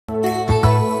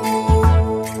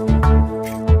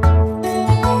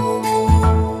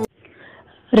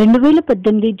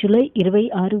2018 July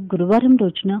 26 గురువారం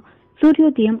రోజున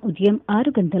సూర్యోదయం ఉదయం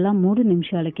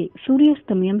 6:03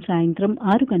 సూర్యాస్తమయం సాయంత్రం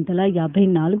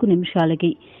 6:54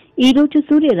 ఈ రోజు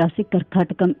సూర్య రాశి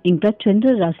కర్కాటకం ఇంకా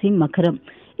చంద్ర రాశి మకరం.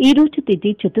 ఈ రోజు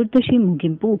తిథి చతుర్దశి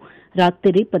ముగింపు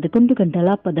రాత్రి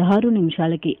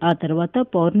 11:16 ఆ తర్వాత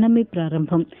పౌర్ణమి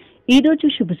ప్రారంభం. ఈ రోజు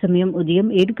శుభ సమయం ఉదయం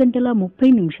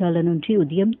 7:30 నుంచి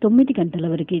ఉదయం 9 గంటల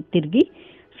వరకు, తిరిగి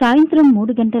సాయంత్రం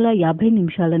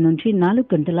 3:50 నుంచి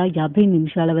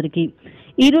 4:50 వరకు.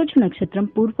 ఈ రోజు నక్షత్రం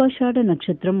పూర్వాషాఢ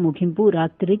నక్షత్రం ముగింపు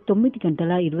రాత్రి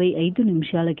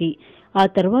 9:25 ఆ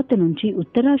తర్వాత నుంచి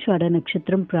ఉత్తరాషాఢ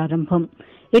నక్షత్రం ప్రారంభం.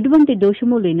 ఎటువంటి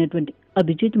దోషము లేనటువంటి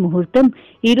అభిజిత్ ముహూర్తం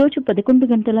ఈ రోజు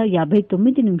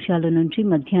 11:59 నుంచి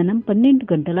మధ్యాహ్నం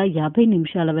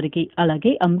 12:50 వరకు.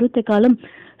 అలాగే అమృతకాలం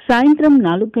సాయంత్రం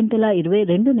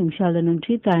 4:22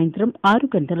 నుంచి సాయంత్రం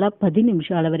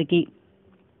 6:10 వరకు.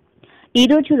 ఈ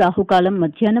రోజు రాహుకాలం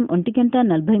మధ్యాహ్నం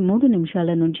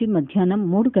 1:43 నుంచి మధ్యాహ్నం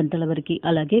 3 గంటల వరకు.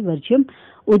 అలాగే వర్జ్యం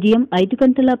ఉదయం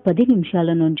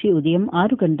 5:10 నుంచి ఉదయం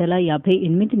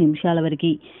 6:58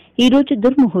 వరకు. ఈ రోజు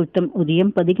దుర్ముహూర్తం ఉదయం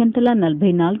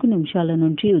 10:44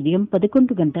 నుంచి ఉదయం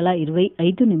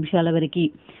 11:25 వరకు.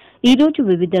 ఈ రోజు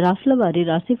వివిధ రాశుల వారి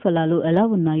రాశి ఫలాలు ఎలా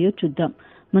ఉన్నాయో చూద్దాం.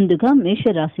 ముందుగా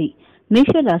మేషరాశి.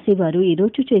 మేషరాశి వారు ఈ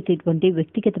రోజు చేసేటువంటి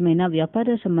వ్యక్తిగతమైన వ్యాపార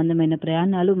సంబంధమైన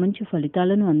ప్రయాణాలు మంచి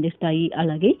ఫలితాలను అందిస్తాయి.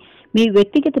 అలాగే మీ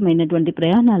వ్యక్తిగతమైనటువంటి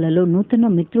ప్రయాణాలలో నూతన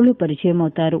మిత్రులు పరిచయం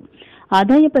అవుతారు.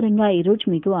 ఆదాయపరంగా ఈ రోజు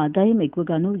మీకు ఆదాయం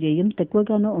ఎక్కువగాను వ్యయం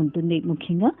తక్కువగాను ఉంటుంది.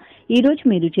 ముఖ్యంగా ఈ రోజు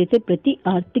మీరు చేసే ప్రతి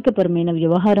ఆర్థికపరమైన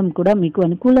వ్యవహారం కూడా మీకు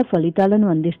అనుకూల ఫలితాలను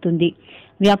అందిస్తుంది.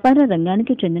 వ్యాపార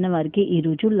రంగానికి చెందిన వారికి ఈ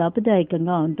రోజు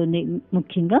లాభదాయకంగా ఉంటుంది.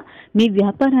 ముఖ్యంగా మీ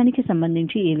వ్యాపారానికి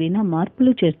సంబంధించి ఏవైనా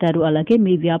మార్పులు చేస్తారు. అలాగే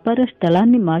మీ వ్యాపార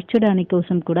స్థలాన్ని మార్చడానికి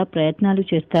కోసం కూడా ప్రయత్నాలు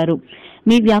చేస్తారు.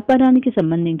 మీ వ్యాపారానికి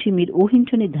సంబంధించి మీరు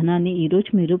ఊహించని ధనాన్ని ఈ రోజు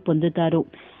మీరు పొందుతారు.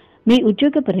 మీ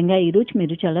ఉద్యోగపరంగా ఈ రోజు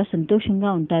మీరు చాలా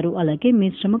సంతోషంగా ఉంటారు. అలాగే మీ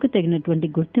శ్రమకు తగినటువంటి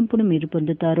గుర్తింపును మీరు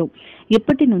పొందుతారు.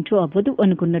 ఎప్పటి నుంచో అవ్వదు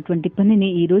అనుకున్నటువంటి పనిని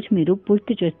ఈ రోజు మీరు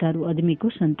పూర్తి చేస్తారు. అది మీకు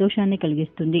సంతోషాన్ని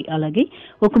కలిగిస్తుంది. అలాగే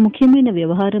ఒక ముఖ్యమైన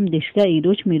వ్యవహారం దిశగా ఈ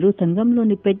రోజు మీరు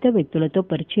సంఘంలోని పెద్ద వ్యక్తులతో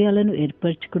పరిచయాలను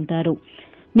ఏర్పరచుకుంటారు.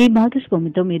 మీ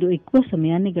భాగస్వామితో మీరు ఎక్కువ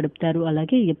సమయాన్ని గడుపుతారు.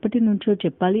 అలాగే ఎప్పటి నుంచో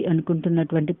చెప్పాలి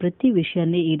అనుకుంటున్నటువంటి ప్రతి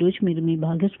విషయాన్ని ఈ రోజు మీరు మీ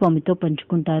భాగస్వామితో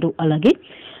పంచుకుంటారు. అలాగే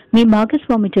మీ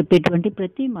భాగస్వామి చెప్పేటువంటి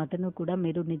ప్రతి మాటను కూడా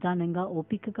మీరు నిదానంగా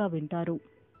ఓపికగా వింటారు.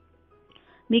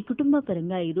 మీ కుటుంబ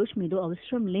పరంగా ఈ రోజు మీరు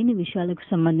అవసరం లేని విషయాలకు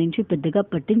సంబంధించి పెద్దగా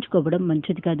పట్టించుకోవడం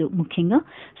మంచిది కాదు. ముఖ్యంగా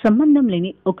సంబంధం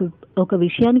లేని ఒక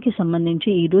విషయానికి సంబంధించి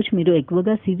ఈ రోజు మీరు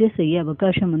ఎక్కువగా సీరియస్ అయ్యే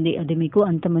అవకాశం ఉంది. అది మీకు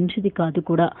అంత మంచిది కాదు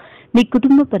కూడా. మీ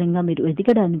కుటుంబ పరంగా మీరు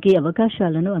ఎదగడానికి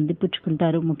అవకాశాలను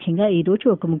అందిపుచ్చుకుంటారు. ముఖ్యంగా ఈ రోజు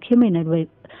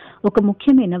ఒక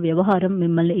ముఖ్యమైన వ్యవహారం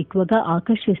మిమ్మల్ని ఎక్కువగా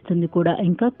ఆకర్షిస్తుంది కూడా.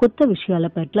 ఇంకా కొత్త విషయాల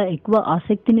పట్ల ఎక్కువ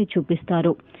ఆసక్తిని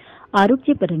చూపిస్తారు.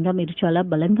 ఆరోగ్యపరంగా మీరు చాలా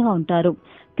బలంగా ఉంటారు.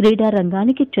 క్రీడా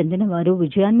రంగానికి చెందిన వారు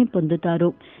విజయాన్ని పొందుతారు.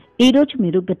 ఈ రోజు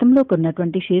మీరు గతంలో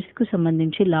కొన్నటువంటి షేర్స్ కు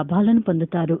సంబంధించి లాభాలను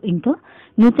పొందుతారు. ఇంకా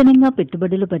నూతనంగా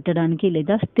పెట్టుబడులు పెట్టడానికి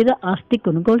లేదా స్థిర ఆస్తి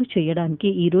కొనుగోలు చేయడానికి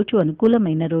ఈ రోజు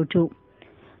అనుకూలమైన రోజు.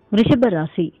 వృషభ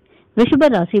రాశి. వృషభ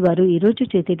రాశి వారు ఈ రోజు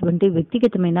చేసేటువంటి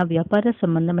వ్యక్తిగతమైన వ్యాపార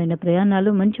సంబంధమైన ప్రయాణాలు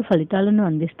మంచి ఫలితాలను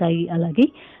అందిస్తాయి. అలాగే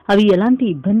అవి ఎలాంటి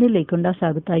ఇబ్బంది లేకుండా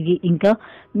సాగుతాయి. ఇంకా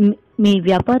మీ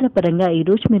వ్యాపార పరంగా ఈ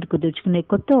రోజు మీరు కుదుర్చుకునే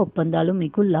కొత్త ఒప్పందాలు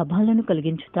మీకు లాభాలను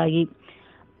కలిగించుతాయి.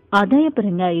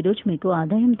 ఆదాయపరంగా ఈ రోజు మీకు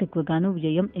ఆదాయం తక్కువగాను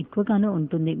వ్యయం ఎక్కువగాను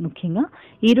ఉంటుంది. ముఖ్యంగా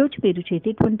ఈ రోజు మీరు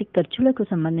చేసేటువంటి ఖర్చులకు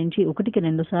సంబంధించి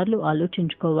 1-2 సార్లు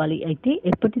ఆలోచించుకోవాలి. అయితే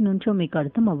ఎప్పటి నుంచో మీకు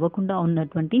అర్థం అవ్వకుండా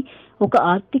ఉన్నటువంటి ఒక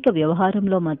ఆర్థిక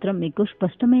వ్యవహారంలో మాత్రం మీకు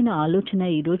స్పష్టమైన ఆలోచన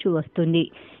ఈ రోజు వస్తుంది.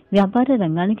 వ్యాపార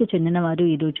రంగానికి చెందిన వారు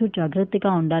ఈ రోజు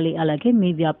జాగ్రత్తగా ఉండాలి. అలాగే మీ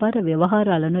వ్యాపార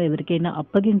వ్యవహారాలను ఎవరికైనా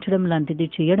అప్పగించడం లాంటిది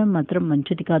చేయడం మాత్రం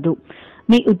మంచిది కాదు.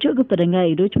 మీ ఉద్యోగ పరంగా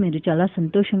ఈ రోజు మీరు చాలా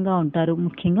సంతోషంగా ఉంటారు.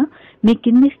 ముఖ్యంగా మీ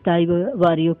కింది స్థాయి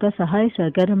వారి యొక్క సహాయ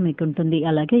సహకారం మీకుంటుంది.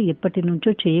 అలాగే ఎప్పటి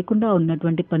నుంచో చేయకుండా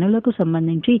ఉన్నటువంటి పనులకు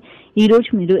సంబంధించి ఈ రోజు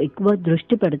మీరు ఎక్కువ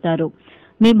దృష్టి పెడతారు.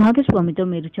 మీ భాగస్వామితో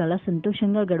మీరు చాలా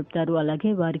సంతోషంగా గడుపుతారు.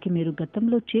 అలాగే వారికి మీరు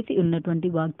గతంలో చేసి ఉన్నటువంటి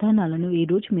వాగ్దానాలను ఈ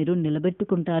రోజు మీరు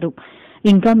నిలబెట్టుకుంటారు.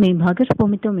 ఇంకా మీ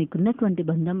భాగస్వామితో మీకున్నటువంటి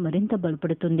బంధం మరింత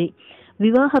బలపడుతుంది.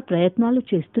 వివాహ ప్రయత్నాలు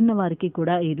చేస్తున్న వారికి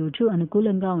కూడా ఈ రోజు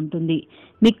అనుకూలంగా ఉంటుంది.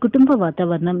 మీ కుటుంబ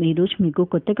వాతావరణం ఈ రోజు మీకు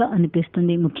కొత్తగా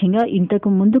అనిపిస్తుంది. ముఖ్యంగా ఇంతకు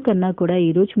ముందు కన్నా కూడా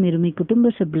ఈ రోజు మీరు మీ కుటుంబ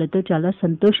సభ్యులతో చాలా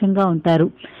సంతోషంగా ఉంటారు.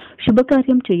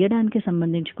 శుభకార్యం చేయడానికి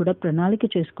సంబంధించి కూడా ప్రణాళిక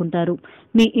చేసుకుంటారు.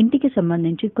 మీ ఇంటికి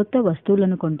సంబంధించి కొత్త వస్తువులను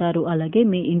కొంటారు. అలాగే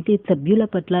మీ ఇంటి సభ్యుల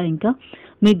పట్ల ఇంకా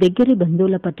మీ దగ్గరి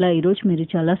బంధువుల పట్ల ఈ రోజు మీరు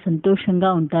చాలా సంతోషంగా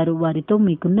ఉంటారు. వారితో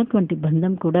మీకున్నటువంటి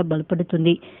బంధం కూడా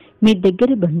బలపడుతుంది. మీ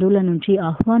దగ్గరి బంధువుల నుంచి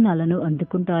ఆహ్వానాలను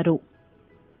అందుకుంటారు.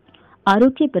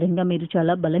 ఆరోగ్యపరంగా మీరు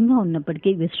చాలా బలంగా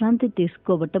ఉన్నప్పటికీ విశ్రాంతి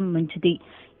తీసుకోవటం మంచిది.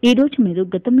 ఈ రోజు మీరు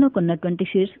గతంలో కొన్నటువంటి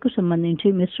షేర్స్కు సంబంధించి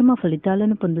మిశ్రమ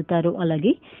ఫలితాలను పొందుతారు.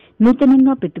 అలాగే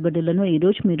నూతనంగా పెట్టుబడులను ఈ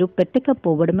రోజు మీరు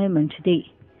పెట్టకపోవడమే మంచిది.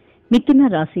 మిథున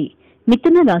రాశి.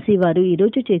 మిథున రాశి వారు ఈ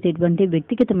రోజు చేసేటువంటి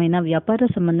వ్యక్తిగతమైన వ్యాపార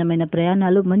సంబంధమైన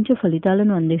ప్రయాణాలు మంచి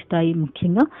ఫలితాలను అందిస్తాయి.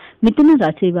 ముఖ్యంగా మిథున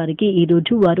రాశి వారికి ఈ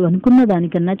రోజు వారు అనుకున్న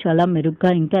దానికన్నా చాలా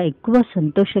మెరుగ్గా ఇంకా ఎక్కువ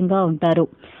సంతోషంగా ఉంటారు.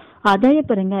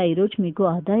 ఆదాయపరంగా ఈరోజు మీకు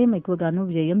ఆదాయం ఎక్కువగాను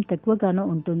వ్యయం తక్కువగాను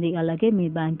ఉంటుంది. అలాగే మీ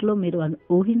బ్యాంకులో మీరు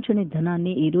ఊహించని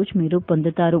ధనాన్ని ఈరోజు మీరు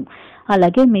పొందుతారు.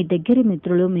 అలాగే మీ దగ్గరి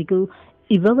మిత్రులు మీకు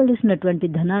ఇవ్వవలసినటువంటి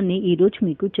ధనాన్ని ఈరోజు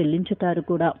మీకు చెల్లించుతారు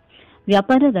కూడా.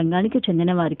 వ్యాపార రంగానికి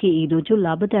చెందిన వారికి ఈరోజు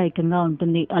లాభదాయకంగా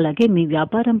ఉంటుంది. అలాగే మీ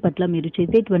వ్యాపారం పట్ల మీరు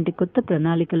చేసేటువంటి కొత్త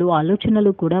ప్రణాళికలు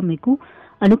ఆలోచనలు కూడా మీకు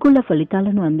అనుకూల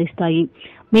ఫలితాలను అందిస్తాయి.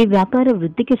 మీ వ్యాపార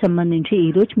వృద్ధికి సంబంధించి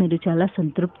ఈరోజు మీరు చాలా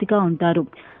సంతృప్తిగా ఉంటారు.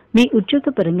 మీ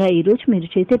ఉద్యోగపరంగా ఈరోజు మీరు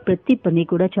చేసే ప్రతి పని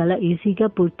కూడా చాలా ఈజీగా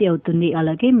పూర్తి అవుతుంది.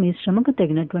 అలాగే మీ శ్రమకు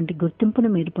తగినటువంటి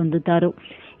గుర్తింపును మీరు పొందుతారు.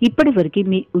 ఇప్పటి వరకు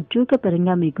మీ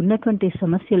ఉద్యోగపరంగా మీకున్నటువంటి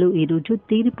సమస్యలు ఈరోజు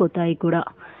తీరిపోతాయి కూడా.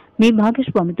 మీ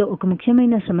భాగస్వామితో ఒక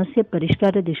ముఖ్యమైన సమస్య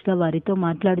పరిష్కార దిశగా వారితో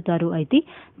మాట్లాడుతారు. అయితే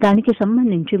దానికి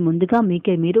సంబంధించి ముందుగా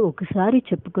మీకే మీరు ఒకసారి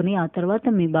చెప్పుకొని ఆ తర్వాత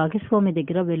మీ భాగస్వామి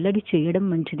దగ్గర వెల్లడి చేయడం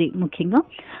మంచిది. ముఖ్యంగా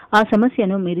ఆ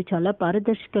సమస్యను మీరు చాలా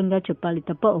పారదర్శకంగా చెప్పాలి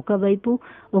తప్ప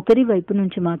ఒకరి వైపు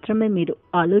నుంచి మాత్రమే మీరు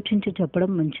ఆలోచించి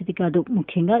చెప్పడం మంచిది కాదు.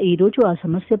 ముఖ్యంగా ఈరోజు ఆ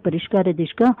సమస్య పరిష్కార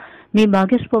దిశగా మీ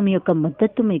భాగస్వామి యొక్క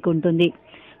మద్దతు మీకు ఉంటుంది.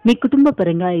 మీ కుటుంబ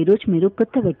పరంగా ఈరోజు మీరు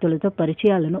కొత్త వ్యక్తులతో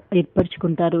పరిచయాలను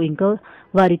ఏర్పరచుకుంటారు. ఇంకా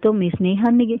వారితో మీ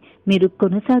స్నేహాన్ని మీరు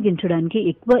కొనసాగించడానికి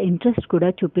ఎక్కువ ఇంట్రెస్ట్ కూడా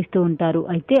చూపిస్తూ ఉంటారు.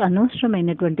 అయితే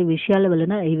అనవసరమైనటువంటి విషయాల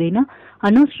వలన ఏవైనా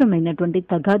అనవసరమైనటువంటి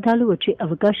తగాదాలు వచ్చే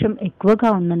అవకాశం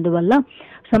ఎక్కువగా ఉన్నందువల్ల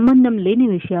సంబంధం లేని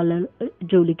విషయాల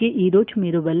జోలికి ఈరోజు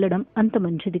మీరు వెళ్ళడం అంత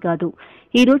మంచిది కాదు.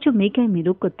 ఈరోజు మీకై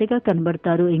మీరు కొత్తగా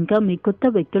కనబడతారు. ఇంకా మీ కొత్త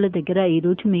వ్యక్తుల దగ్గర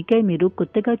ఈరోజు మీకై మీరు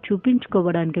కొత్తగా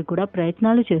చూపించుకోవడానికి కూడా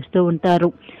ప్రయత్నాలు చేస్తూ ఉంటారు.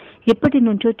 ఎప్పటి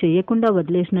నుంచో చేయకుండా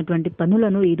వదిలేసినటువంటి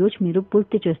పనులను ఈరోజు మీరు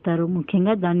పూర్తి చేస్తారు.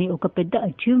 ముఖ్యంగా దాన్ని ఒక పెద్ద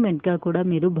అచీవ్మెంట్గా కూడా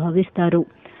మీరు భావిస్తారు.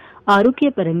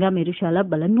 ఆరోగ్యపరంగా మీరు చాలా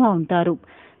బలంగా ఉంటారు.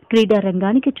 క్రీడా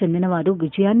రంగానికి చెందిన వారు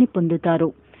విజయాన్ని పొందుతారు.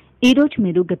 ఈరోజు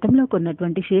మీరు గతంలో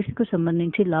కొన్నటువంటి షేర్స్కు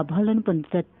సంబంధించి లాభాలను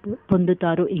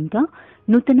పొందుతారు. ఇంకా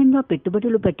నూతనంగా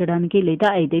పెట్టుబడులు పెట్టడానికి లేదా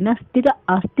ఏదైనా స్థిర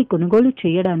ఆస్తి కొనుగోలు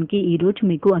చేయడానికి ఈరోజు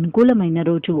మీకు అనుకూలమైన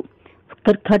రోజు.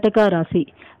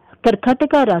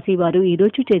 కర్కాటక రాశి వారు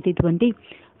ఈరోజు చేసేటువంటి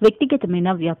వ్యక్తిగతమైన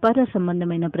వ్యాపార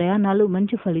సంబంధమైన ప్రయాణాలు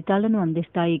మంచి ఫలితాలను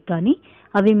అందిస్తాయి. కానీ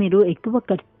అవి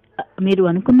మీరు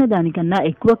అనుకున్న దానికన్నా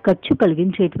ఎక్కువ ఖర్చు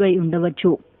కలిగించేటివై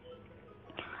ఉండవచ్చు.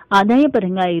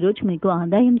 ఆదాయపరంగా ఈరోజు మీకు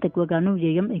ఆదాయం తక్కువగాను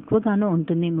వ్యయం ఎక్కువగాను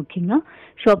ఉంటుంది. ముఖ్యంగా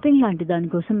షాపింగ్ లాంటి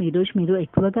దానికోసం ఈరోజు మీరు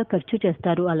ఎక్కువగా ఖర్చు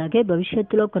చేస్తారు. అలాగే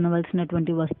భవిష్యత్తులో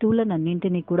కొనవలసినటువంటి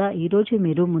వస్తువులన్నింటినీ కూడా ఈరోజు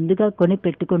మీరు ముందుగా కొని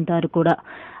పెట్టుకుంటారు కూడా.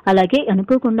 అలాగే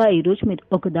అనుకోకుండా ఈరోజు మీరు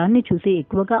ఒక దాన్ని చూసి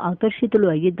ఎక్కువగా ఆకర్షితులు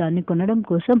అయ్యి దాన్ని కొనడం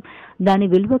కోసం దాని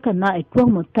విలువ కన్నా ఎక్కువ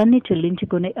మొత్తాన్ని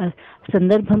చెల్లించుకునే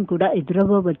సందర్భం కూడా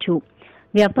ఎదురవ్వచ్చు.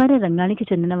 వ్యాపార రంగానికి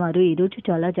చెందిన వారు ఈరోజు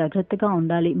చాలా జాగ్రత్తగా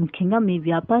ఉండాలి. ముఖ్యంగా మీ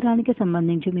వ్యాపారానికి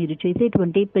సంబంధించి మీరు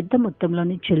చేసేటువంటి పెద్ద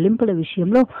మొత్తంలోని చెల్లింపుల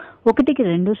విషయంలో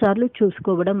 1-2 సార్లు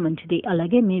చూసుకోవడం మంచిది.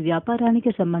 అలాగే మీ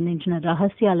వ్యాపారానికి సంబంధించిన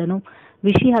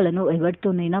విషయాలను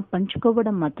ఎవరితోనైనా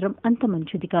పంచుకోవడం మాత్రం అంత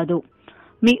మంచిది కాదు.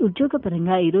 మీ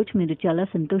ఉద్యోగపరంగా ఈరోజు మీరు చాలా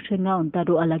సంతోషంగా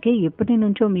ఉంటారు. అలాగే ఎప్పటి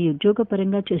నుంచో మీ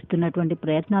ఉద్యోగపరంగా చేస్తున్నటువంటి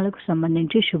ప్రయత్నాలకు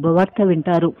సంబంధించి శుభవార్త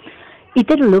వింటారు.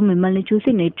 ఇతరులు మిమ్మల్ని చూసి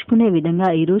నేర్చుకునే విధంగా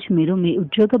ఈరోజు మీరు మీ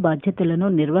ఉద్యోగ బాధ్యతలను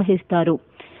నిర్వహిస్తారు.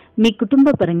 మీ కుటుంబ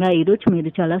పరంగా ఈరోజు మీరు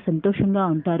చాలా సంతోషంగా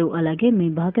ఉంటారు. అలాగే మీ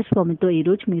భాగస్వామితో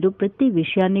ఈరోజు మీరు ప్రతి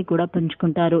విషయాన్ని కూడా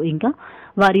పంచుకుంటారు. ఇంకా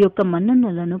వారి యొక్క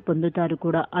మన్ననలను పొందుతారు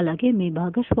కూడా. అలాగే మీ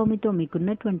భాగస్వామితో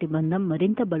మీకున్నటువంటి బంధం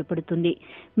మరింత బలపడుతుంది.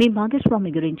 మీ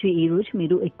భాగస్వామి గురించి ఈరోజు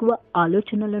మీరు ఎక్కువ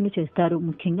ఆలోచనలను చేస్తారు.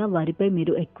 ముఖ్యంగా వారిపై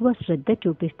మీరు ఎక్కువ శ్రద్ధ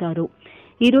చూపిస్తారు.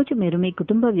 ఈరోజు మీరు మీ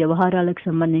కుటుంబ వ్యవహారాలకు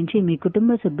సంబంధించి మీ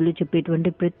కుటుంబ సభ్యులు చెప్పేటువంటి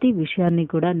ప్రతి విషయాన్ని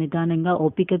కూడా నిదానంగా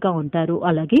ఓపికగా ఉంటారు.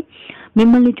 అలాగే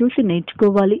మిమ్మల్ని చూసి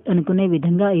నేర్చుకోవాలి అనుకునే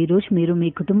విధంగా ఈరోజు మీరు మీ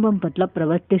కుటుంబం పట్ల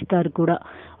ప్రవర్తిస్తారు కూడా.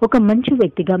 ఒక మంచి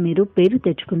వ్యక్తిగా మీరు పేరు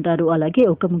తెచ్చుకుంటారు. అలాగే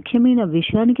ఒక ముఖ్యమైన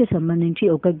విషయానికి సంబంధించి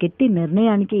ఒక గట్టి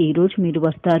నిర్ణయానికి ఈరోజు మీరు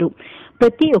వస్తారు.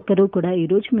 ప్రతి ఒక్కరూ కూడా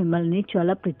ఈరోజు మిమ్మల్ని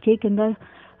చాలా ప్రత్యేకంగా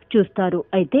చూస్తారు.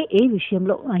 అయితే ఏ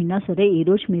విషయంలో అయినా సరే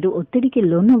ఈరోజు మీరు ఒత్తిడికి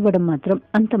లోనవ్వడం మాత్రం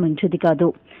అంత మంచిది కాదు.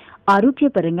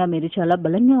 ఆరోగ్యపరంగా మీరు చాలా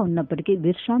బలంగా ఉన్నప్పటికీ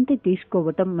విశ్రాంతి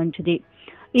తీసుకోవటం మంచిది.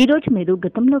 ఈరోజు మీరు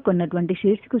గతంలో కొన్నటువంటి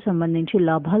షేర్స్కు సంబంధించి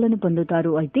లాభాలను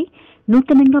పొందుతారు. అయితే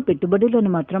నూతనంగా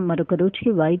పెట్టుబడులను మాత్రం మరొక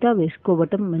రోజుకి వాయిదా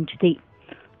వేసుకోవటం మంచిది.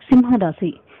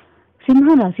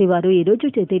 సింహరాశి వారు ఈరోజు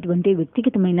చేసేటువంటి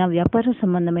వ్యక్తిగతమైన వ్యాపార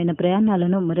సంబంధమైన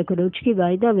ప్రయాణాలను మరొక రోజుకి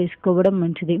వాయిదా వేసుకోవడం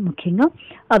మంచిది. ముఖ్యంగా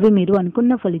అవి మీరు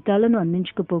అనుకున్న ఫలితాలను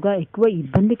అందించకపోగా ఎక్కువ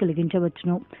ఇబ్బంది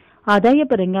కలిగించవచ్చును.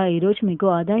 ఆదాయపరంగా ఈరోజు మీకు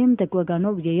ఆదాయం తక్కువగానో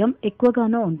వ్యయం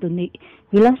ఎక్కువగానో ఉంటుంది.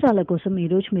 విలాసాల కోసం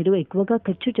ఈరోజు మీరు ఎక్కువగా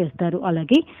ఖర్చు చేస్తారు.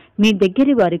 అలాగే మీ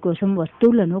దగ్గరి వారి కోసం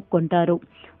వస్తువులను కొంటారు.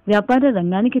 వ్యాపార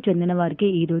రంగానికి చెందిన వారికి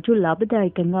ఈరోజు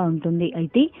లాభదాయకంగా ఉంటుంది.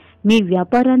 అయితే మీ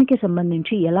వ్యాపారానికి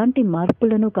సంబంధించి ఎలాంటి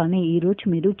మార్పులను కానీ ఈరోజు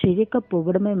మీరు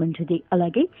చేయకపోవడమే మంచిది.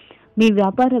 అలాగే మీ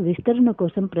వ్యాపార విస్తరణ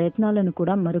కోసం ప్రయత్నాలను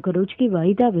కూడా మరొక రోజుకి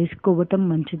వాయిదా వేసుకోవటం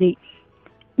మంచిది.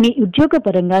 మీ ఉద్యోగ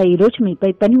పరంగా ఈరోజు మీపై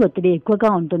పని ఒత్తిడి ఎక్కువగా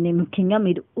ఉంటుంది. ముఖ్యంగా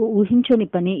మీరు ఊహించని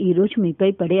పని ఈరోజు మీపై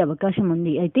పడే అవకాశం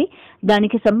ఉంది. అయితే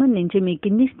దానికి సంబంధించి మీ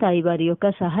కింది స్థాయి వారి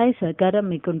యొక్క సహాయ సహకారం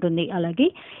మీకుంటుంది. అలాగే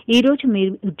ఈరోజు మీ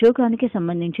ఉద్యోగానికి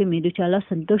సంబంధించి మీరు చాలా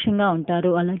సంతోషంగా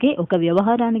ఉంటారు. అలాగే ఒక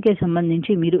వ్యవహారానికి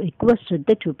సంబంధించి మీరు ఎక్కువ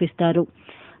శ్రద్ధ చూపిస్తారు.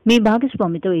 మీ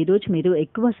భాగస్వామితో ఈరోజు మీరు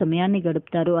ఎక్కువ సమయాన్ని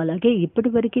గడుపుతారు. అలాగే ఇప్పటి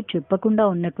వరకు చెప్పకుండా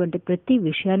ఉన్నటువంటి ప్రతి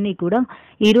విషయాన్ని కూడా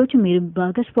ఈరోజు మీరు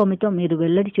భాగస్వామితో మీరు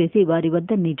వెల్లడి చేసి వారి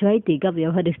వద్ద నిజాయితీగా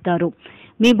వ్యవహరిస్తారు.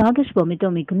 మీ భాగస్వామితో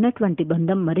మీకున్నటువంటి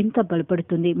బంధం మరింత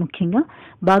బలపడుతుంది. ముఖ్యంగా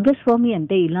భాగస్వామి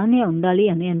అంటే ఇలానే ఉండాలి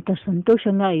అని అంత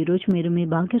సంతోషంగా ఈరోజు మీరు మీ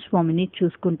భాగస్వామిని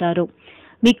చూసుకుంటారు.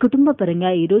 మీ కుటుంబ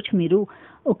పరంగా ఈరోజు మీరు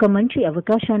ఒక మంచి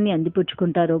అవకాశాన్ని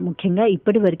అందిపుచ్చుకుంటారు. ముఖ్యంగా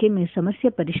ఇప్పటి వరకే మీ సమస్య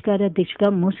పరిష్కార దిశగా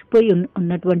మూసిపోయి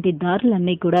ఉన్నటువంటి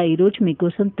దారులన్నీ కూడా ఈరోజు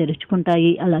మీకోసం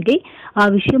తెరుచుకుంటాయి. అలాగే ఆ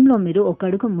విషయంలో మీరు ఒక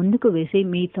అడుగు ముందుకు వేసి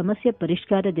మీ సమస్య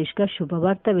పరిష్కార దిశగా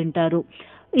శుభవార్త వింటారు.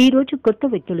 ఈ రోజు కొత్త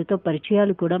వ్యక్తులతో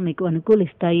పరిచయాలు కూడా మీకు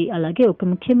అనుకూలిస్తాయి. అలాగే ఒక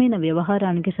ముఖ్యమైన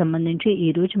వ్యవహారానికి సంబంధించి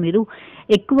ఈ రోజు మీరు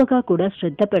ఎక్కువగా కూడా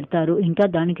శ్రద్ధ పెడతారు. ఇంకా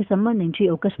దానికి సంబంధించి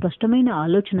ఒక స్పష్టమైన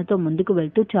ఆలోచనతో ముందుకు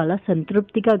వెళ్తూ చాలా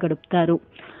సంతృప్తిగా గడుపుతారు.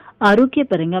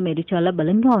 ఆరోగ్యపరంగా మీరు చాలా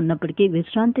బలంగా ఉన్నప్పటికీ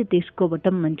విశ్రాంతి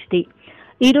తీసుకోవటం మంచిది.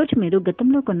 ఈ రోజు మీరు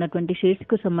గతంలో కొన్నటువంటి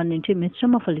షేర్స్కు సంబంధించి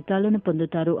మిశ్రమ ఫలితాలను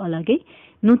పొందుతారు. అలాగే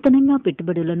నూతనంగా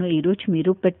పెట్టుబడులను ఈ రోజు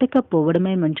మీరు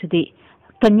పెట్టకపోవడమే మంచిది.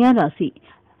 కన్యా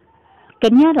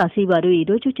రాశి వారు ఈ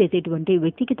రోజు చేసేటువంటి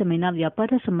వ్యక్తిగతమైన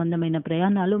వ్యాపార సంబంధమైన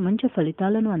ప్రయాణాలు మంచి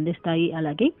ఫలితాలను అందిస్తాయి.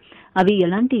 అలాగే అవి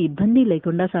ఎలాంటి ఇబ్బంది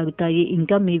లేకుండా సాగుతాయి.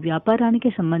 ఇంకా మీ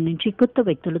వ్యాపారానికి సంబంధించి కొత్త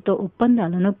వ్యక్తులతో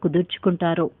ఒప్పందాలను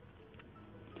కుదుర్చుకుంటారు.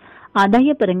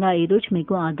 ఆదాయపరంగా ఈరోజు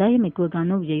మీకు ఆదాయం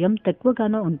ఎక్కువగానో వ్యయం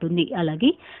తక్కువగానో ఉంటుంది. అలాగే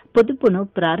పొదుపును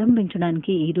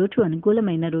ప్రారంభించడానికి ఈరోజు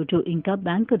అనుకూలమైన రోజు. ఇంకా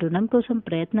బ్యాంకు రుణం కోసం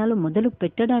ప్రయత్నాలు మొదలు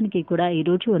పెట్టడానికి కూడా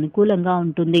ఈరోజు అనుకూలంగా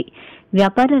ఉంటుంది.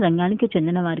 వ్యాపార రంగానికి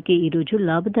చెందిన వారికి ఈరోజు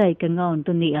లాభదాయకంగా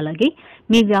ఉంటుంది. అలాగే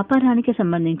మీ వ్యాపారానికి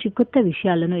సంబంధించి కొత్త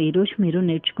విషయాలను ఈరోజు మీరు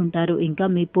నేర్చుకుంటారు. ఇంకా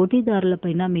మీ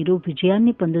పోటీదారులపైన మీరు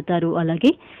విజయాన్ని పొందుతారు.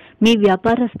 అలాగే మీ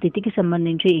వ్యాపార స్థితికి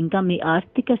సంబంధించి ఇంకా మీ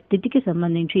ఆర్థిక స్థితికి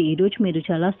సంబంధించి ఈరోజు మీరు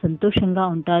చాలా సంతోషంగా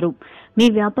ఉంటారు. మీ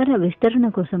వ్యాపార విస్తరణ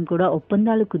కోసం కూడా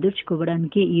ఒప్పందాలు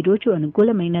కుదుర్చుకోవడానికి ఈరోజు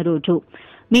అనుకూలమైన రోజు.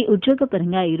 మీ ఉద్యోగ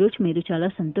పరంగా ఈరోజు మీరు చాలా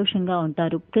సంతోషంగా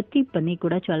ఉంటారు. ప్రతి పని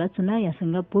కూడా చాలా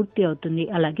సునాయాసంగా పూర్తి అవుతుంది.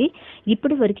 అలాగే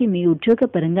ఇప్పటి వరకు మీ ఉద్యోగ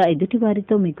పరంగా ఎదుటి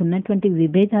వారితో మీకున్నటువంటి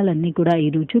విభేదాలన్నీ కూడా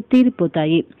ఈరోజు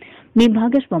తీరిపోతాయి. మీ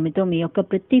భాగస్వామితో మీ యొక్క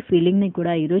ప్రతి ఫీలింగ్ ని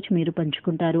కూడా ఈరోజు మీరు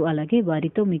పంచుకుంటారు. అలాగే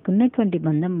వారితో మీకున్నటువంటి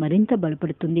బంధం మరింత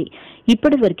బలపడుతుంది.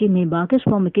 ఇప్పటి వరకు మీ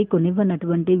భాగస్వామికి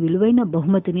కొనివ్వనటువంటి విలువైన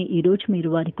బహుమతిని ఈరోజు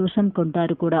మీరు వారి కోసం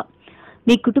కొంటారు కూడా.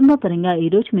 మీ కుటుంబ పరంగా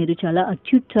ఈరోజు మీరు చాలా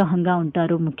అత్యుత్సాహంగా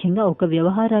ఉంటారు. ముఖ్యంగా ఒక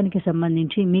వ్యవహారానికి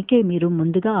సంబంధించి మీకే మీరు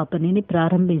ముందుగా ఆ పనిని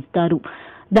ప్రారంభిస్తారు.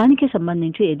 దానికి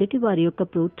సంబంధించి ఎదుటి వారి యొక్క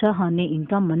ప్రోత్సాహాన్ని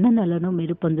ఇంకా మన్ననలను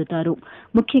మీరు పొందుతారు.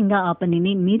 ముఖ్యంగా ఆ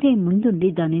పనిని మీరే ముందుండి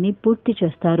దానిని పూర్తి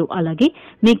చేస్తారు. అలాగే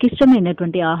మీకు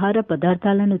ఇష్టమైనటువంటి ఆహార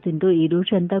పదార్థాలను తింటూ ఈ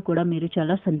రోజంతా కూడా మీరు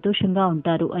చాలా సంతోషంగా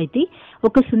ఉంటారు. అయితే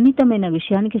ఒక సున్నితమైన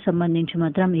విషయానికి సంబంధించి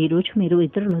మాత్రం ఈ రోజు మీరు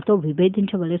ఇతరులతో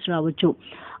విభేదించవలసి రావచ్చు.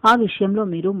 ఆ విషయంలో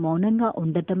మీరు మౌనంగా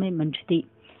ఉండటమే మంచిది.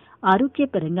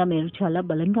 ఆరోగ్యపరంగా మీరు చాలా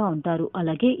బలంగా ఉంటారు.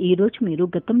 అలాగే ఈ రోజు మీరు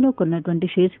గతంలో కొన్నటువంటి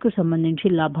షేర్స్కు సంబంధించి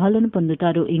లాభాలను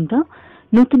పొందుతారు. ఇంకా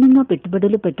నూతనంగా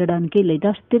పెట్టుబడులు పెట్టడానికి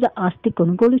లేదా స్థిర ఆస్తి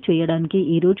కొనుగోలు చేయడానికి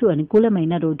ఈ రోజు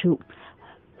అనుకూలమైన రోజు.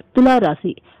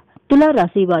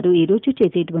 తులారాశి వారు ఈ రోజు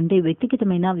చేసేటువంటి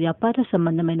వ్యక్తిగతమైన వ్యాపార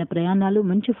సంబంధమైన ప్రయాణాలు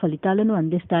మంచి ఫలితాలను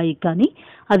అందిస్తాయి. కానీ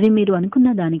అవి మీరు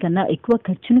అనుకున్న దానికన్నా ఎక్కువ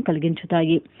ఖర్చును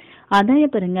కలిగించుతాయి.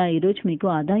 ఆదాయపరంగా ఈరోజు మీకు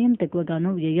ఆదాయం తక్కువగానో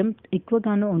వ్యయం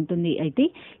ఎక్కువగానో ఉంటుంది. అయితే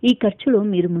ఈ ఖర్చులు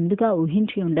మీరు ముందుగా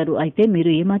ఊహించి ఉండరు. అయితే మీరు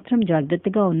ఏమాత్రం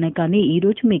జాగ్రత్తగా ఉన్నా కానీ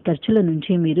ఈరోజు మీ ఖర్చుల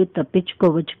నుంచి మీరు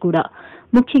తప్పించుకోవచ్చు కూడా.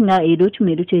 ముఖ్యంగా ఈరోజు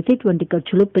మీరు చేసేటువంటి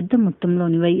ఖర్చులు పెద్ద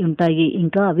మొత్తంలోనివై ఉంటాయి.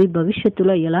 ఇంకా అవి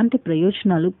భవిష్యత్తులో ఎలాంటి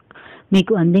ప్రయోజనాలు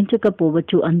మీకు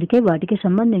అందించకపోవచ్చు. అందుకే వాటికి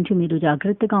సంబంధించి మీరు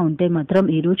జాగ్రత్తగా ఉంటే మాత్రం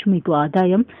ఈరోజు మీకు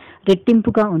ఆదాయం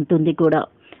రెట్టింపుగా ఉంటుంది కూడా.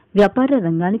 వ్యాపార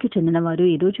రంగానికి చెందిన వారు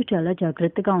ఈరోజు చాలా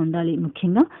జాగ్రత్తగా ఉండాలి.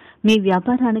 ముఖ్యంగా మీ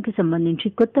వ్యాపారానికి సంబంధించి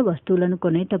కొత్త వస్తువులను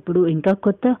కొనేటప్పుడు ఇంకా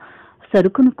కొత్త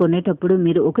సరుకును కొనేటప్పుడు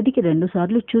మీరు 1-2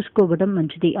 సార్లు చూసుకోవడం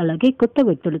మంచిది. అలాగే కొత్త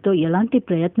వ్యక్తులతో ఎలాంటి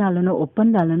ప్రయత్నాలను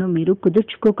ఒప్పందాలను మీరు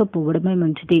కుదుర్చుకోకపోవడమే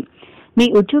మంచిది. మీ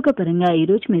ఉద్యోగపరంగా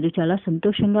ఈరోజు మీరు చాలా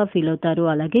సంతోషంగా ఫీల్ అవుతారు.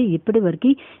 అలాగే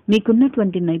ఇప్పటివరకు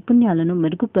మీకున్నటువంటి నైపుణ్యాలను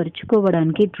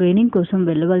మెరుగుపరుచుకోవడానికి ట్రైనింగ్ కోసం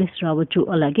వెళ్ళవలసి రావచ్చు.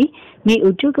 అలాగే మీ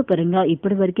ఉద్యోగపరంగా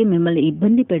ఇప్పటివరకు మిమ్మల్ని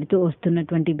ఇబ్బంది పెడుతూ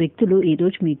వస్తున్నటువంటి వ్యక్తులు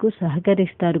ఈరోజు మీకు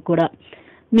సహకరిస్తారు కూడా.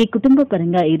 మీ కుటుంబ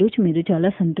పరంగా ఈరోజు మీరు చాలా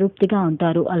సంతృప్తిగా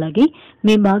ఉంటారు. అలాగే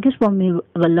మీ భాగస్వామి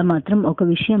వల్ల మాత్రం ఒక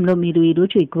విషయంలో మీరు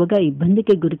ఈరోజు ఎక్కువగా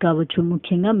ఇబ్బందికి గురి కావచ్చు.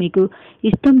 ముఖ్యంగా మీకు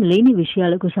ఇష్టం లేని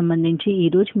విషయాలకు సంబంధించి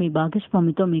ఈరోజు మీ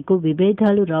భాగస్వామితో మీకు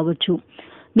విభేదాలు రావచ్చు.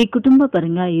 మీ కుటుంబ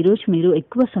పరంగా ఈరోజు మీరు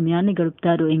ఎక్కువ సమయాన్ని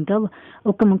గడుపుతారు. ఇంకా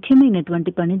ఒక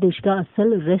ముఖ్యమైనటువంటి పని దిశగా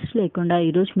అస్సలు రెస్ట్ లేకుండా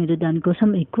ఈరోజు మీరు దానికోసం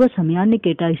ఎక్కువ సమయాన్ని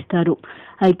కేటాయిస్తారు.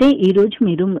 అయితే ఈరోజు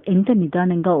మీరు ఎంత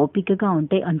నిదానంగా ఓపికగా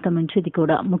ఉంటే అంత మంచిది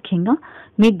కూడా. ముఖ్యంగా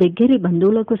మీ దగ్గరి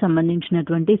బంధువులకు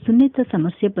సంబంధించినటువంటి సున్నిత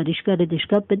సమస్య పరిష్కార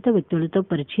దిశగా పెద్ద వ్యక్తులతో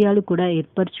పరిచయాలు కూడా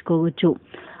ఏర్పరచుకోవచ్చు.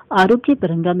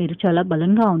 ఆరోగ్యపరంగా మీరు చాలా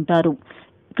బలంగా ఉంటారు.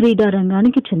 క్రీడా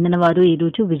రంగానికి చెందిన వారు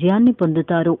ఈరోజు విజయాన్ని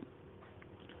పొందుతారు.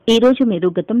 ఈ రోజు మీరు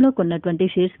గతంలో కొన్నటువంటి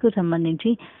షేర్స్కు సంబంధించి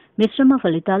మిశ్రమ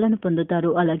ఫలితాలను పొందుతారు.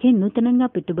 అలాగే నూతనంగా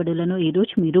పెట్టుబడులను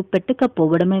ఈరోజు మీరు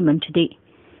పెట్టకపోవడమే మంచిది.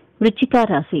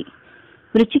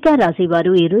 వృశ్చిక రాశి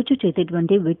వారు ఈ రోజు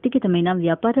చేసేటువంటి వ్యక్తిగతమైన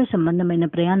వ్యాపార సంబంధమైన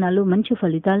ప్రయాణాలు మంచి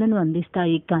ఫలితాలను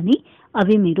అందిస్తాయి. కానీ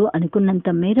అవి మీరు అనుకున్నంత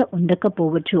మేర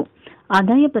ఉండకపోవచ్చు.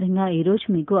 ఆదాయపరంగా ఈరోజు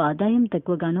మీకు ఆదాయం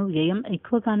తక్కువగాను వ్యయం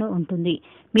ఎక్కువగాను ఉంటుంది.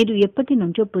 మీరు ఎప్పటి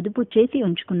నుంచో పొదుపు చేసి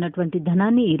ఉంచుకున్నటువంటి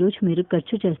ధనాన్ని ఈరోజు మీరు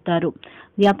ఖర్చు చేస్తారు.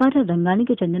 వ్యాపార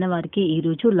రంగానికి చెందిన వారికి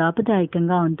ఈరోజు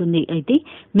లాభదాయకంగా ఉంటుంది. అయితే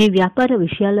మీ వ్యాపార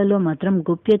విషయాలలో మాత్రం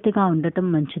గోప్యతగా ఉండటం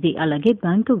మంచిది. అలాగే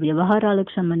బ్యాంకు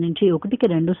వ్యవహారాలకు సంబంధించి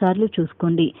 1-2 సార్లు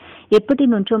చూసుకోండి. ఎప్పటి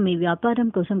నుంచో మీ వ్యాపారం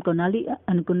కోసం కొనాలి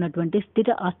అనుకున్నటువంటి స్థిర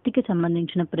ఆస్తికి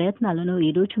సంబంధించిన ప్రయత్నాలను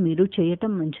ఈరోజు మీరు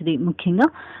చేయటం మంచిది. ముఖ్యంగా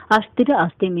ఆ స్థిర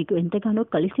ఆస్తి మీకు ఎంతగానో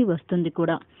కలిసి వస్తుంది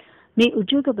కూడా. మీ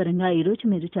ఉద్యోగపరంగా ఈరోజు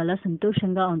మీరు చాలా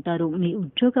సంతోషంగా ఉంటారు. మీ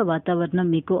ఉద్యోగ వాతావరణం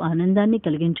మీకు ఆనందాన్ని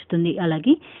కలిగించుతుంది.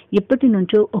 అలాగే ఎప్పటి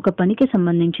నుంచో ఒక పనికి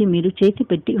సంబంధించి మీరు చేసి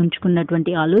పెట్టి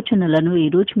ఉంచుకున్నటువంటి ఆలోచనలను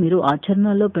ఈరోజు మీరు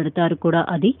ఆచరణలో పెడతారు కూడా.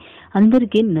 అది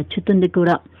అందరికీ నచ్చుతుంది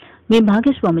కూడా. మీ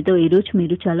భాగస్వామితో ఈరోజు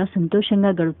మీరు చాలా సంతోషంగా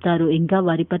గడుపుతారు. ఇంకా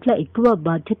వారి పట్ల ఎక్కువ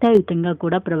బాధ్యతాయుతంగా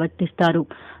కూడా ప్రవర్తిస్తారు.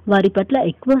 వారి పట్ల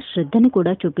ఎక్కువ శ్రద్ధని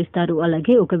కూడా చూపిస్తారు.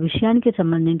 అలాగే ఒక విషయానికి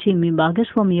సంబంధించి మీ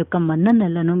భాగస్వామి యొక్క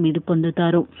మన్ననలను మీరు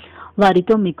పొందుతారు.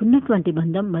 వారితో మీకున్నటువంటి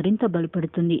బంధం మరింత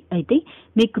బలపడుతుంది. అయితే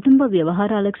మీ కుటుంబ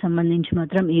వ్యవహారాలకు సంబంధించి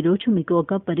మాత్రం ఈరోజు మీకు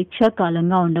ఒక పరీక్షా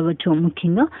కాలంగా ఉండవచ్చు.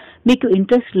 ముఖ్యంగా మీకు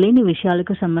ఇంట్రెస్ట్ లేని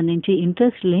విషయాలకు సంబంధించి,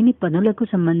 ఇంట్రెస్ట్ లేని పనులకు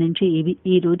సంబంధించి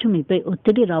ఈ రోజు మీపై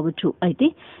ఒత్తిడి రావచ్చు. అయితే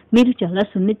మీరు చాలా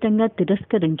సున్నితంగా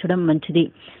తిరస్కరించడం మంచిది.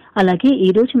 అలాగే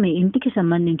ఈరోజు మీ ఇంటికి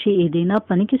సంబంధించి ఏదైనా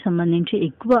పనికి సంబంధించి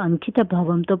ఎక్కువ అంకిత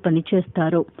భావంతో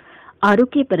పనిచేస్తారు.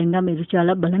 ఆరోగ్యపరంగా మీరు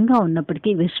చాలా బలంగా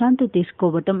ఉన్నప్పటికీ విశ్రాంతి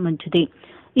తీసుకోవటం మంచిది.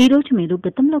 ఈ రోజు మీరు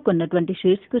గతంలో కొన్నటువంటి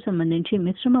షేర్స్కు సంబంధించి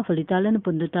మిశ్రమ ఫలితాలను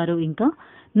పొందుతారు. ఇంకా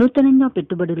నూతనంగా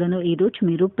పెట్టుబడులను ఈ రోజు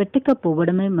మీరు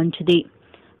పెట్టకపోవడమే మంచిది.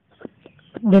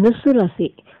 ధనుస్సు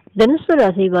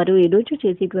రాశి వారు ఈ రోజు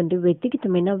చేసేటువంటి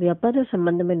వ్యక్తిగతమైన వ్యాపార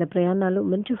సంబంధమైన ప్రయాణాలు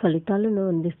మంచి ఫలితాలను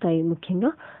అందిస్తాయి.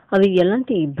 ముఖ్యంగా అవి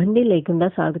ఎలాంటి ఇబ్బంది లేకుండా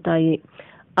సాగుతాయి.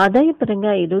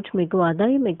 ఆదాయపరంగా ఈరోజు మీకు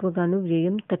ఆదాయం ఎక్కువగాను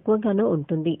వ్యయం తక్కువగాను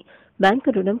ఉంటుంది. బ్యాంకు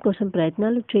రుణం కోసం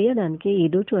ప్రయత్నాలు చేయడానికి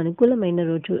ఈరోజు అనుకూలమైన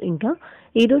రోజు. ఇంకా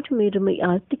ఈరోజు మీరు మీ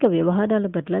ఆర్థిక వ్యవహారాల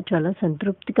పట్ల చాలా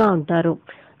సంతృప్తిగా ఉంటారు.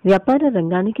 వ్యాపార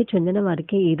రంగానికి చెందిన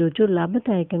వారికి ఈరోజు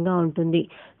లాభదాయకంగా ఉంటుంది.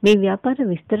 మీ వ్యాపార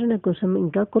విస్తరణ కోసం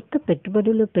ఇంకా కొత్త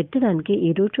పెట్టుబడులు పెట్టడానికి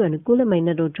ఈరోజు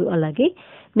అనుకూలమైన రోజు. అలాగే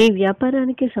మీ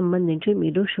వ్యాపారానికి సంబంధించి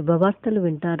మీరు శుభవార్తలు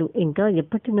వింటారు. ఇంకా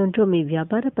ఎప్పటి నుంచో మీ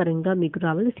వ్యాపార పరంగా మీకు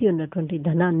రావాల్సి ఉన్నటువంటి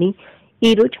ధనాన్ని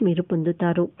ఈరోజు మీరు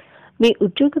పొందుతారు. మీ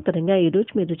ఉద్యోగపరంగా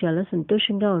ఈరోజు మీరు చాలా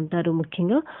సంతోషంగా ఉంటారు.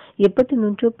 ముఖ్యంగా ఎప్పటి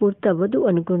నుంచో పూర్తి అవ్వదు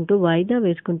అనుకుంటూ వాయిదా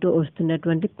వేసుకుంటూ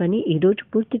వస్తున్నటువంటి పని ఈరోజు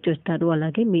పూర్తి చేస్తారు.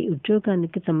 అలాగే మీ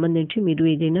ఉద్యోగానికి సంబంధించి మీరు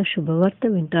ఏదైనా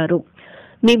శుభవార్త వింటారు.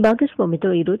 మీ భాగస్వామితో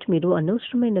ఈరోజు మీరు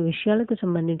అనవసరమైన విషయాలకు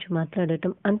సంబంధించి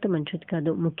మాట్లాడటం అంత మంచిది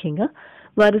కాదు. ముఖ్యంగా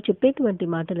వారు చెప్పేటువంటి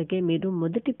మాటలకే మీరు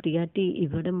మొదటి ప్రియారిటీ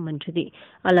ఇవ్వడం మంచిది.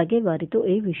 అలాగే వారితో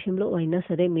ఏ విషయంలో అయినా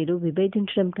సరే మీరు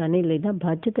విభేదించడం కానీ లేదా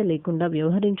బాధ్యత లేకుండా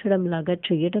వ్యవహరించడం లాగా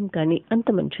చేయడం కానీ అంత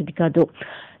మంచిది కాదు.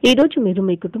 ఈరోజు మీరు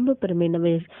మీ కుటుంబపరమైన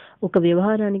ఒక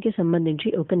వ్యవహారానికి సంబంధించి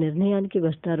ఒక నిర్ణయానికి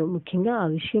వస్తారు. ముఖ్యంగా ఆ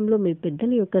విషయంలో మీ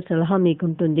పెద్దల యొక్క సలహా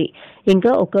మీకుంటుంది.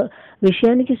 ఇంకా ఒక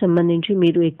విషయానికి సంబంధించి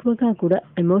మీరు ఎక్కువగా కూడా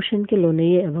ఎమోషన్కి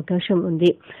లోనయ్యే అవకాశం ఉంది.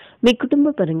 మీ కుటుంబ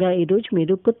పరంగా ఈరోజు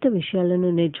మీరు కొత్త విషయాలను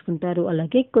నేర్చుకుంటారు.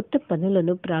 అలాగే కొత్త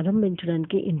పనులను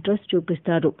ప్రారంభించడానికి ఇంట్రెస్ట్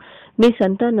చూపిస్తారు. మీ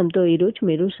సంతానంతో ఈరోజు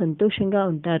మీరు సంతోషంగా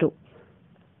ఉంటారు.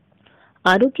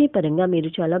 ఆరోగ్యపరంగా మీరు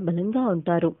చాలా బలంగా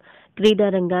ఉంటారు. క్రీడా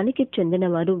రంగానికి చెందిన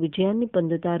వారు విజయాన్ని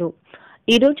పొందుతారు.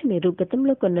 ఈ రోజు మీరు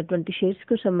గతంలో కొన్నటువంటి షేర్స్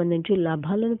కు సంబంధించి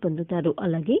లాభాలను పొందుతారు.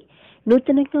 అలాగే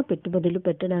నూతనంగా పెట్టుబడులు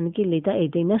పెట్టడానికి లేదా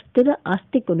ఏదైనా స్థిర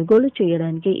ఆస్తి కొనుగోలు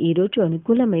చేయడానికి ఈ రోజు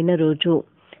అనుకూలమైన రోజు.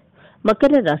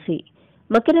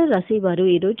 మకర రాశి వారు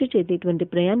ఈ రోజు చేసేటువంటి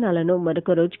ప్రయాణాలను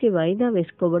మరొక రోజుకి వాయిదా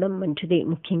వేసుకోవడం మంచిది.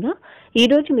 ముఖ్యంగా ఈ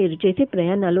రోజు మీరు చేసే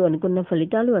ప్రయాణాలు అనుకున్న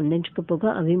ఫలితాలు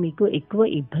అందించకపోగా అవి మీకు ఎక్కువ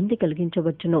ఇబ్బంది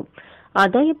కలిగించవచ్చును.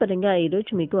 ఆదాయపరంగా ఈ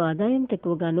రోజు మీకు ఆదాయం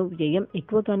తక్కువగాను వ్యయం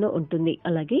ఎక్కువగాను ఉంటుంది.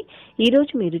 అలాగే ఈ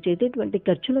రోజు మీరు చేసేటువంటి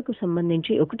ఖర్చులకు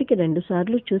సంబంధించి 1-2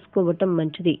 సార్లు చూసుకోవటం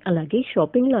మంచిది. అలాగే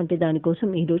షాపింగ్ లాంటి దానికోసం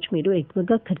ఈ రోజు మీరు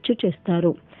ఎక్కువగా ఖర్చు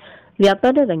చేస్తారు.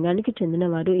 వ్యాపార రంగానికి చెందిన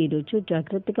వారు ఈ రోజు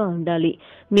జాగ్రత్తగా ఉండాలి.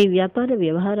 మీ వ్యాపార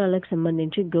వ్యవహారాలకు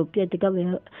సంబంధించి గోప్యతగా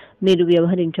మీరు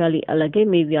వ్యవహరించాలి. అలాగే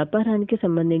మీ వ్యాపారానికి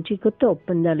సంబంధించి కొత్త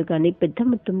ఒప్పందాలు కానీ పెద్ద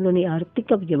మొత్తంలోని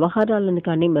ఆర్థిక వ్యవహారాలను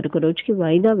కానీ మరొక రోజుకి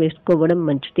వాయిదా వేసుకోవడం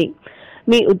మంచిది.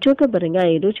 మీ ఉద్యోగపరంగా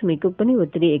ఈ రోజు మీకు పని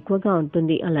ఒత్తిడి ఎక్కువగా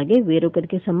ఉంటుంది. అలాగే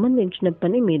వేరొకరికి సంబంధించిన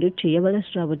పని మీరు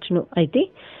చేయవలసి రావచ్చును. అయితే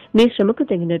మీ శ్రమకు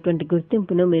తగినటువంటి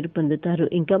గుర్తింపును మీరు పొందుతారు.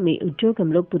 ఇంకా మీ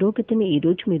ఉద్యోగంలో పురోగతిని ఈ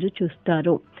రోజు మీరు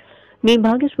చూస్తారు. మీ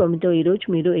భాగస్వామితో ఈ రోజు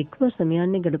మీరు ఎక్కువ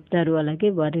సమయాన్ని గడుపుతారు. అలాగే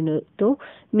వారితో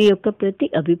మీ యొక్క ప్రతి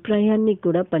అభిప్రాయాన్ని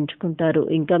కూడా పంచుకుంటారు.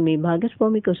 ఇంకా మీ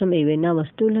భాగస్వామి కోసం ఏవైనా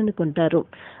వస్తువులను కొంటారు.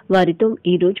 వారితో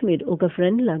ఈ రోజు మీరు ఒక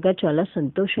ఫ్రెండ్ లాగా చాలా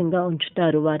సంతోషంగా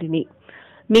ఉంచుతారు వారిని.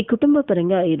 మీ కుటుంబ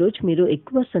పరంగా ఈ రోజు మీరు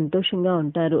ఎక్కువ సంతోషంగా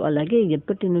ఉంటారు. అలాగే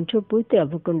ఎప్పటి నుంచో పూర్తి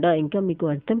అవ్వకుండా ఇంకా మీకు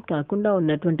అర్థం కాకుండా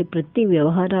ఉన్నటువంటి ప్రతి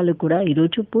వ్యవహారాలు కూడా ఈ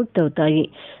రోజు పూర్తవుతాయి.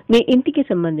 మీ ఇంటికి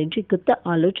సంబంధించి కొత్త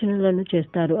ఆలోచనలను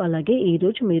చేస్తారు. అలాగే ఈ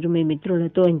రోజు మీరు మీ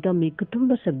మిత్రులతో ఇంకా మీ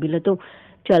కుటుంబ సభ్యులతో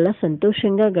చాలా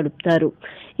సంతోషంగా గడుపుతారు.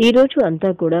 ఈ రోజు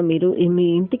అంతా కూడా మీరు మీ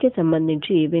ఇంటికి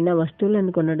సంబంధించి ఏవైనా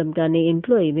వస్తువులను కొనడం కానీ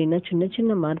ఇంట్లో ఏవైనా చిన్న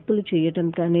చిన్న మార్పులు చేయడం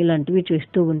కానీ ఇలాంటివి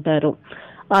చేస్తూ ఉంటారు.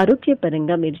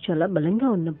 ఆరోగ్యపరంగా మీరు చాలా బలంగా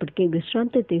ఉన్నప్పటికీ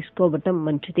విశ్రాంతి తీసుకోవటం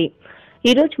మంచిది.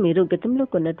 ఈ రోజు మీరు గతంలో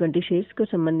కొన్నటువంటి షేర్స్ కు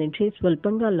సంబంధించి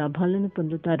స్వల్పంగా లాభాలను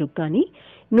పొందుతారు. కానీ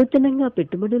నూతనంగా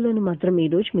పెట్టుబడులను మాత్రం ఈ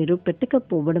రోజు మీరు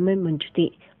పెట్టకపోవడమే మంచిది.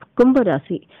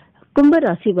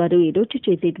 కుంభరాశి వారు ఈ రోజు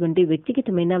చేసేటువంటి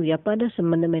వ్యక్తిగతమైన వ్యాపార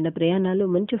సంబంధమైన ప్రయాణాలు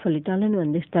మంచి ఫలితాలను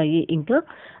అందిస్తాయి. ఇంకా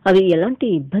అవి ఎలాంటి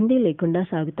ఇబ్బంది లేకుండా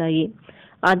సాగుతాయి.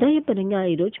 ఆదాయపరంగా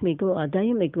ఈ రోజు మీకు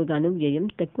ఆదాయం ఎక్కువగాను వ్యయం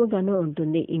తక్కువగాను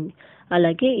ఉంటుంది.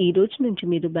 అలాగే ఈ రోజు నుంచి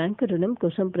మీరు బ్యాంకు రుణం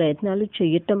కోసం ప్రయత్నాలు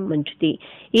చేయటం మంచిది.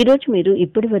 ఈ రోజు మీరు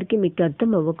ఇప్పటి వరకు మీకు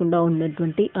అర్థం అవ్వకుండా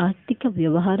ఉన్నటువంటి ఆర్థిక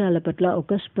వ్యవహారాల పట్ల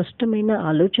ఒక స్పష్టమైన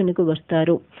ఆలోచనకు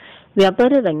వస్తారు.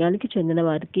 వ్యాపార రంగానికి చెందిన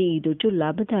వారికి ఈ రోజు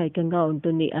లాభదాయకంగా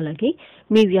ఉంటుంది. అలాగే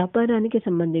మీ వ్యాపారానికి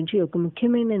సంబంధించి ఒక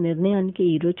ముఖ్యమైన నిర్ణయానికి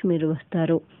ఈ రోజు మీరు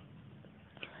వస్తారు.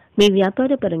 మీ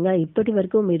వ్యాపార పరంగా ఇప్పటి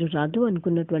వరకు మీరు రాదు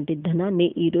అనుకున్నటువంటి ధనాన్ని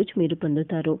ఈ రోజు మీరు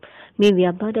పొందుతారు. మీ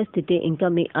వ్యాపార స్థితి ఇంకా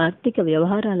మీ ఆర్థిక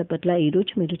వ్యవహారాల పట్ల ఈ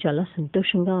రోజు మీరు చాలా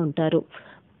సంతోషంగా ఉంటారు.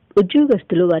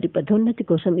 ఉద్యోగస్తులు వారి పదోన్నతి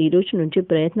కోసం ఈ రోజు నుంచి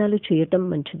ప్రయత్నాలు చేయటం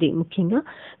మంచిది. ముఖ్యంగా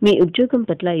మీ ఉద్యోగం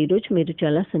పట్ల ఈ రోజు మీరు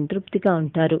చాలా సంతృప్తిగా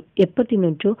ఉంటారు. ఎప్పటి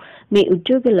నుంచో మీ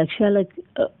ఉద్యోగ లక్ష్యాల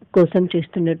కోసం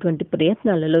చేస్తున్నటువంటి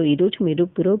ప్రయత్నాలలో ఈ రోజు మీరు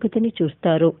పురోగతిని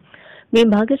చూస్తారు. మీ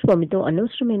భాగస్వామితో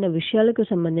అనవసరమైన విషయాలకు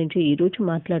సంబంధించి ఈ రోజు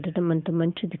మాట్లాడటం అంత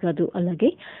మంచిది కాదు. అలాగే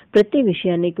ప్రతి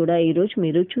విషయాన్ని కూడా ఈ రోజు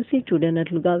మీరు చూసి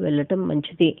చూడనట్లుగా వెళ్ళటం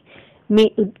మంచిది.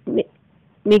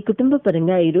 మీ కుటుంబ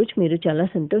పరంగా ఈ రోజు మీరు చాలా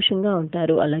సంతోషంగా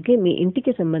ఉంటారు. అలాగే మీ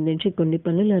ఇంటికి సంబంధించి కొన్ని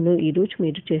పనులను ఈ రోజు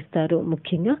మీరు చేస్తారు.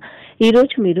 ముఖ్యంగా ఈ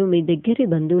రోజు మీరు మీ దగ్గరి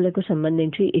బంధువులకు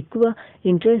సంబంధించి ఎక్కువ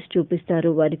ఇంట్రెస్ట్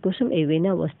చూపిస్తారు. వారి కోసం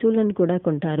ఏవైనా వస్తువులను కూడా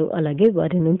కొంటారు. అలాగే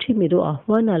వారి నుంచి మీరు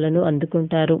ఆహ్వానాలను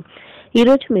అందుకుంటారు. ఈ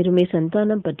రోజు మీరు మీ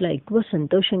సంతానం పట్ల ఎక్కువ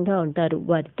సంతోషంగా ఉంటారు.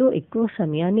 వారితో ఎక్కువ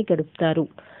సమయాన్ని గడుపుతారు.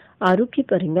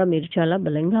 ఆరోగ్యపరంగా మీరు చాలా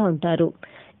బలంగా ఉంటారు.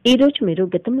 ఈ రోజు మీరు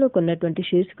గతంలో కొన్నటువంటి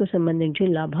షేర్స్ కు సంబంధించి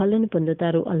లాభాలను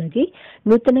పొందుతారు. అలాగే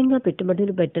నూతనంగా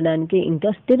పెట్టుబడులు పెట్టడానికి ఇంకా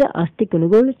స్థిర ఆస్తి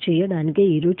కొనుగోలు చేయడానికి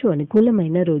ఈ రోజు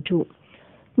అనుకూలమైన రోజు.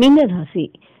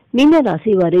 మీన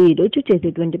రాశి వారు ఈ రోజు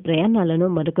చేసేటువంటి ప్రయాణాలను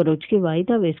మరొక రోజుకి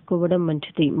వాయిదా వేసుకోవడం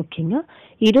మంచిది. ముఖ్యంగా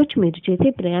ఈ రోజు మీరు చేసే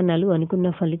ప్రయాణాలు అనుకున్న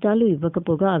ఫలితాలు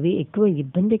ఇవ్వకపోగా అవి ఎక్కువ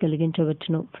ఇబ్బంది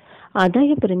కలిగించవచ్చును.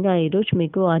 ఆదాయపరంగా ఈ రోజు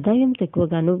మీకు ఆదాయం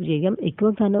తక్కువగాను వ్యయం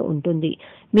ఎక్కువగాను ఉంటుంది.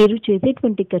 మీరు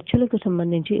చేసేటువంటి ఖర్చులకు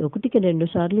సంబంధించి 1-2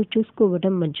 సార్లు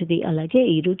చూసుకోవడం మంచిది. అలాగే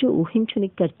ఈ రోజు ఊహించని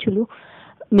ఖర్చులు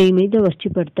మీ మీద వచ్చి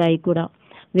పడతాయి కూడా.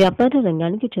 వ్యాపార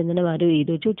రంగానికి చెందిన వారు ఈ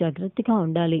రోజు జాగ్రత్తగా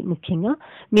ఉండాలి. ముఖ్యంగా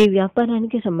మీ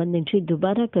వ్యాపారానికి సంబంధించి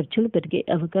దుబారా ఖర్చులు పెరిగే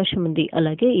అవకాశం ఉంది.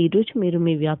 అలాగే ఈ రోజు మీరు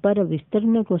మీ వ్యాపార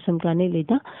విస్తరణ కోసం కానీ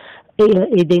లేదా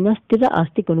ఏదైనా స్థిర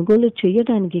ఆస్తి కొనుగోలు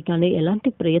చేయడానికి కానీ ఎలాంటి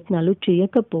ప్రయత్నాలు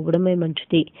చేయకపోవడమే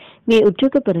మంచిది. మీ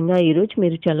ఉద్యోగ పరంగా ఈ రోజు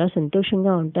మీరు చాలా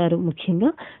సంతోషంగా ఉంటారు.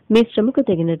 ముఖ్యంగా మీ శ్రమకు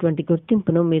తగినటువంటి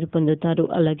గుర్తింపును మీరు పొందుతారు.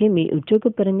 అలాగే మీ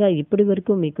ఉద్యోగ పరంగా ఇప్పటి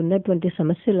వరకు మీకున్నటువంటి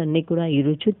సమస్యలన్నీ కూడా ఈ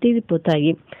రోజు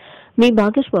తీరిపోతాయి. మీ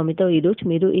భాగస్వామితో ఈరోజు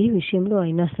మీరు ఏ విషయంలో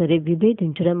అయినా సరే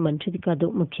విభేదించడం మంచిది కాదు.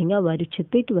 ముఖ్యంగా వారు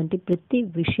చెప్పేటువంటి ప్రతి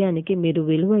విషయానికి మీరు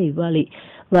విలువ ఇవ్వాలి.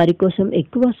 వారి కోసం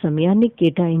ఎక్కువ సమయాన్ని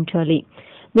కేటాయించాలి.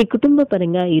 మీ కుటుంబ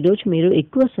పరంగా ఈరోజు మీరు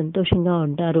ఎక్కువ సంతోషంగా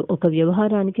ఉంటారు. ఒక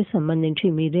వ్యవహారానికి సంబంధించి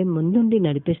మీరే ముందుండి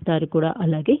నడిపిస్తారు కూడా.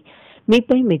 అలాగే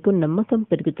మీపై మీకు నమ్మకం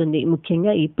పెరుగుతుంది.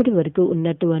 ముఖ్యంగా ఇప్పటి వరకు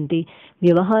ఉన్నటువంటి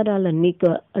వ్యవహారాలన్నీ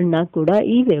కన్నా కూడా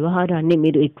ఈ వ్యవహారాన్ని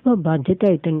మీరు ఎక్కువ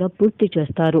బాధ్యతాయుతంగా పూర్తి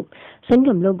చేస్తారు.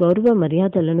 సంఘంలో గౌరవ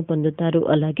మర్యాదలను పొందుతారు.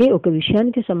 అలాగే ఒక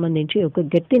విషయానికి సంబంధించి ఒక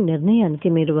గట్టి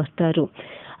నిర్ణయానికి మీరు వస్తారు.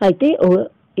 అయితే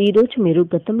ఈరోజు మీరు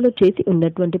గతంలో చేసి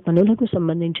ఉన్నటువంటి పనులకు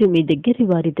సంబంధించి మీ దగ్గర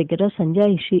వారి దగ్గర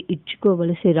సంజాయిషి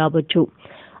ఇచ్చుకోవలసి రావచ్చు.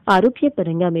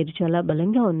 ఆరోగ్యపరంగా మీరు చాలా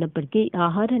బలంగా ఉన్నప్పటికీ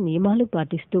ఆహార నియమాలు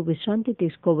పాటిస్తూ విశ్రాంతి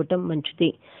తీసుకోవటం మంచిది.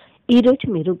 ఈరోజు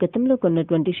మీరు గతంలో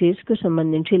కొన్నటువంటి షేర్స్కు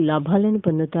సంబంధించి లాభాలను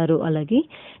పొందుతారు. అలాగే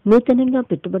నూతనంగా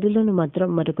పెట్టుబడులను మాత్రం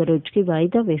మరొక రోజుకి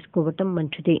వాయిదా వేసుకోవటం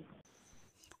మంచిది.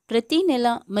 ప్రతి నెల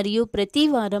మరియు ప్రతి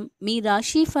వారం మీ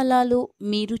రాశి ఫలాలు,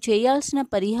 మీరు చేయాల్సిన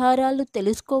పరిహారాలు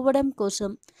తెలుసుకోవడం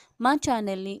కోసం మా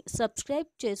ఛానల్ని సబ్స్క్రైబ్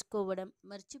చేసుకోవడం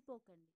మర్చిపోకండి.